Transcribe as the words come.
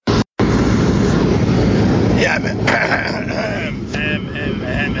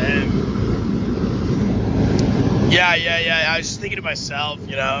Yeah. I was just thinking to myself,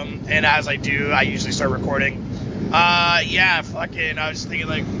 and as I do, I usually start recording. I was thinking,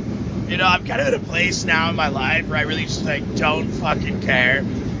 like, I'm kind of in a place now in my life where I really just, like, don't fucking care.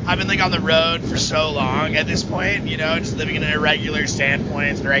 I've been, like, on the road for so long at this point, just living in irregular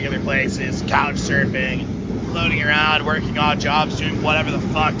standpoints and irregular places, couch surfing, floating around, working odd jobs, doing whatever the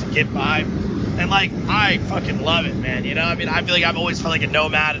fuck to get by. And, like, I fucking love it, man, I feel like I've always felt like a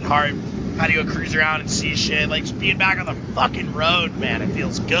nomad at heart. Had to go cruise around and see shit. Like, just being back on the fucking road, man, it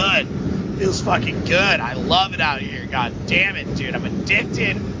feels good. It feels fucking good. I love it out here. God damn it, dude. I'm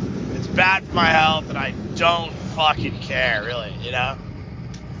addicted. It's bad for my health, and I don't fucking care, really,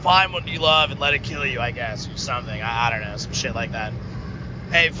 Find what you love and let it kill you, I guess, or something. I don't know, some shit like that.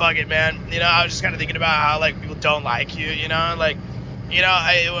 Hey, fuck it, man. I was just kind of thinking about how, like, people don't like you, you don't like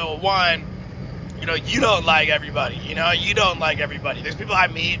everybody, you don't like everybody. There's people I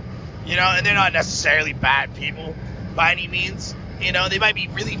meet, and they're not necessarily bad people by any means, they might be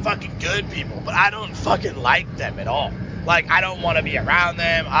really fucking good people, but I don't fucking like them at all. Like, I don't want to be around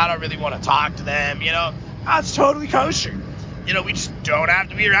them, I don't really want to talk to them, that's totally kosher. We just don't have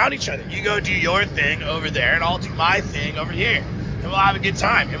to be around each other. You go do your thing over there, and I'll do my thing over here, and we'll have a good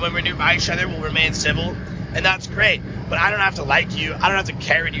time, and when we're nearby each other, we'll remain civil, and that's great. But I don't have to like you, I don't have to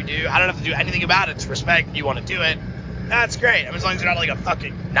care what you do, I don't have to do anything about it to respect you want to do it. That's great. As long as you're not like a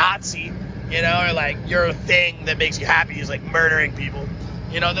fucking Nazi, or like your thing that makes you happy is like murdering people,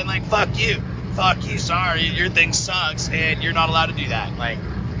 then like fuck you, sorry, your thing sucks, and you're not allowed to do that. Like,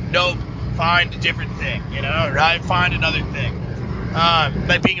 nope, find a different thing, right? Find another thing.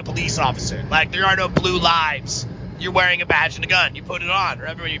 Like being a police officer, like there are no blue lives. You're wearing a badge and a gun, you put it on.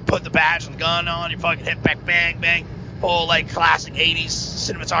 Remember when you put the badge and the gun on, you fucking hit back, bang, bang, whole like classic 80s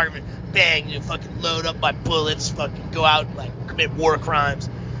cinematography, bang, you fucking load up my bullets, fucking go out and like commit war crimes,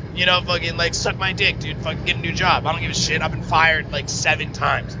 fucking like suck my dick, dude, fucking get a new job. I don't give a shit. I've been fired like 7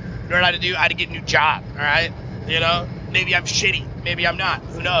 times. You know what I had to do? I had to get a new job, alright? Maybe I'm shitty, maybe I'm not,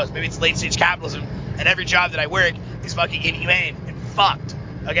 who knows? Maybe it's late stage capitalism, and every job that I work is fucking inhumane and fucked,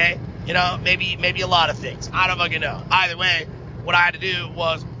 okay? Maybe a lot of things. I don't fucking know. Either way, what I had to do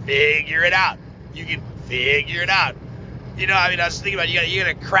was figure it out. You can figure it out. I was thinking about you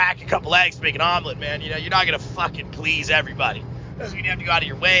gotta crack a couple eggs to make an omelet, man. You're not gonna fucking please everybody. Doesn't mean you have to go out of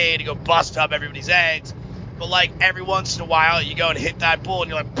your way to go bust up everybody's eggs. But like every once in a while, you go and hit that bull,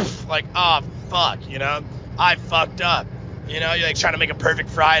 and you're like, oh fuck, I fucked up. You're like trying to make a perfect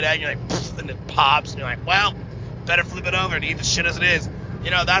fried egg, and you're like, and it pops, and you're like, well, better flip it over and eat the shit as it is.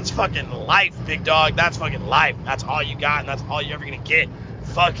 That's fucking life, big dog. That's fucking life. That's all you got, and that's all you're ever gonna get.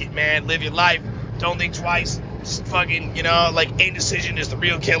 Fuck it, man. Live your life. Don't think twice. Just fucking, like, indecision is the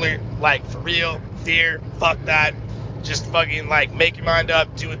real killer. Like, for real. Fear. Fuck that. Just fucking, like, make your mind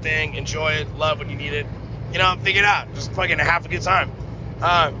up. Do a thing. Enjoy it. Love when you need it. Figure it out. Just fucking have a good time.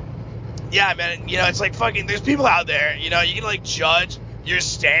 Yeah, man. It's like fucking, there's people out there, you can, like, judge your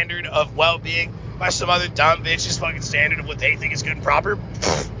standard of well-being by some other dumb bitch's fucking standard of what they think is good and proper.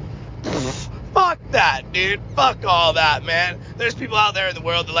 Fuck that, dude. Fuck all that, man. There's people out there in the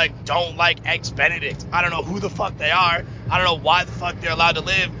world that, like, don't like Eggs Benedict. I don't know who the fuck they are. I don't know why the fuck they're allowed to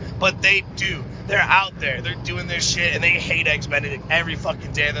live, but they do. They're out there. They're doing their shit, and they hate Eggs Benedict every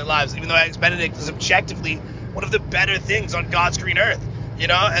fucking day of their lives, even though Eggs Benedict is objectively one of the better things on God's green earth,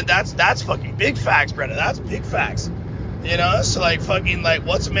 and that's fucking big facts, brother. That's big facts, so, like, fucking, like,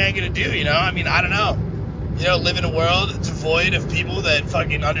 what's a man gonna do, I don't know. Live in a world devoid of people that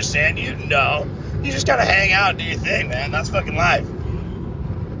fucking understand you? No. You just gotta hang out and do your thing, man. That's fucking life.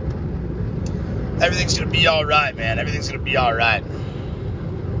 Everything's gonna be alright, man. Everything's gonna be alright.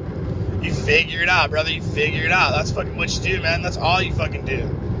 You figure it out, brother. You figure it out. That's fucking what you do, man. That's all you fucking do.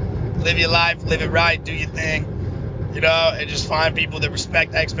 Live your life, live it right, do your thing, and just find people that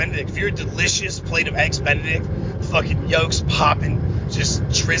respect Eggs Benedict. If you're a delicious plate of Eggs Benedict, fucking yolks popping, just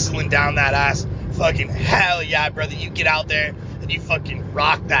drizzling down that ass, fucking hell yeah, brother. You get out there and you fucking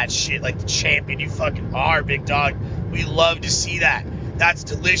rock that shit like the champion you fucking are, big dog. We love to see that. That's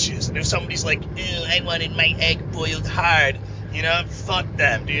delicious. And if somebody's like, ew, I wanted my egg boiled hard, fuck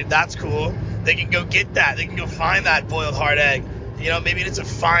them, dude. That's cool. They can go get that. They can go find that boiled hard egg. Maybe it's a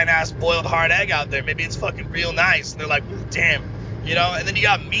fine ass boiled hard egg out there. Maybe it's fucking real nice. And they're like, damn, and then you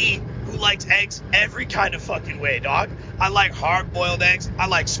got me, who likes eggs every kind of fucking way, dog. I like hard-boiled eggs. I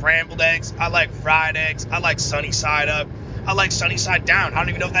like scrambled eggs. I like fried eggs. I like sunny side up. I like sunny side down. I don't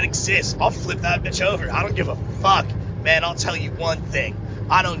even know if that exists. I'll flip that bitch over. I don't give a fuck. Man, I'll tell you one thing.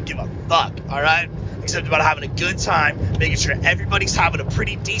 I don't give a fuck, all right? Except about having a good time, making sure everybody's having a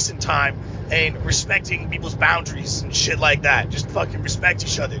pretty decent time, and respecting people's boundaries and shit like that. Just fucking respect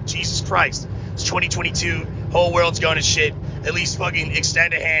each other. Jesus Christ. It's 2022. whole world's going to shit, at least fucking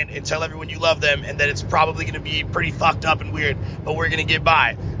extend a hand and tell everyone you love them and that it's probably going to be pretty fucked up and weird, but we're going to get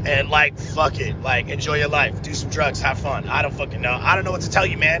by. And, like, fuck it. Like, enjoy your life. Do some drugs. Have fun. I don't fucking know. I don't know what to tell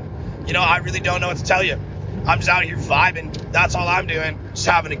you, man. You know, I really don't know what to tell you. I'm just out here vibing. That's all I'm doing. Just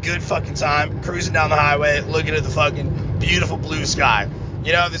having a good fucking time. Cruising down the highway, looking at the fucking beautiful blue sky.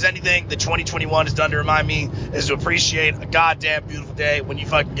 You know, if there's anything that 2021 has done to remind me is to appreciate a goddamn beautiful day when you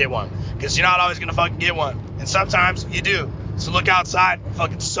fucking get one. Because you're not always going to fucking get one. And sometimes you do. So look outside and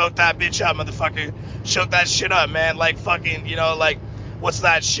fucking soak that bitch up, motherfucker. Choke that shit up, man. Like fucking, you know, like, what's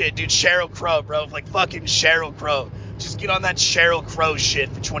that shit, dude? Sheryl Crow, bro. Like fucking Sheryl Crow. Just get on that Sheryl Crow shit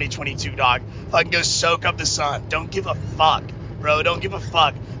for 2022, dog. Fucking go soak up the sun. Don't give a fuck, bro. Don't give a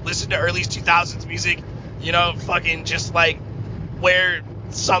fuck. Listen to early 2000s music. You know, fucking just like wear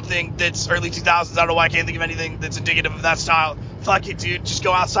something that's early 2000s. I don't know why I can't think of anything that's indicative of that style. Fuck it, dude. Just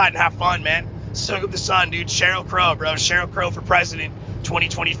go outside and have fun, man. Soak up the sun, dude. Sheryl Crow, bro. Sheryl Crow for president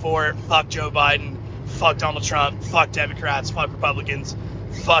 2024. Fuck Joe Biden. Fuck Donald Trump. Fuck Democrats. Fuck Republicans.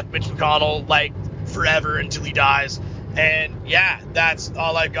 Fuck Mitch McConnell, like, forever until he dies. And, yeah, that's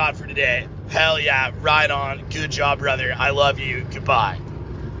all I've got for today. Hell yeah. Right on. Good job, brother. I love you. Goodbye.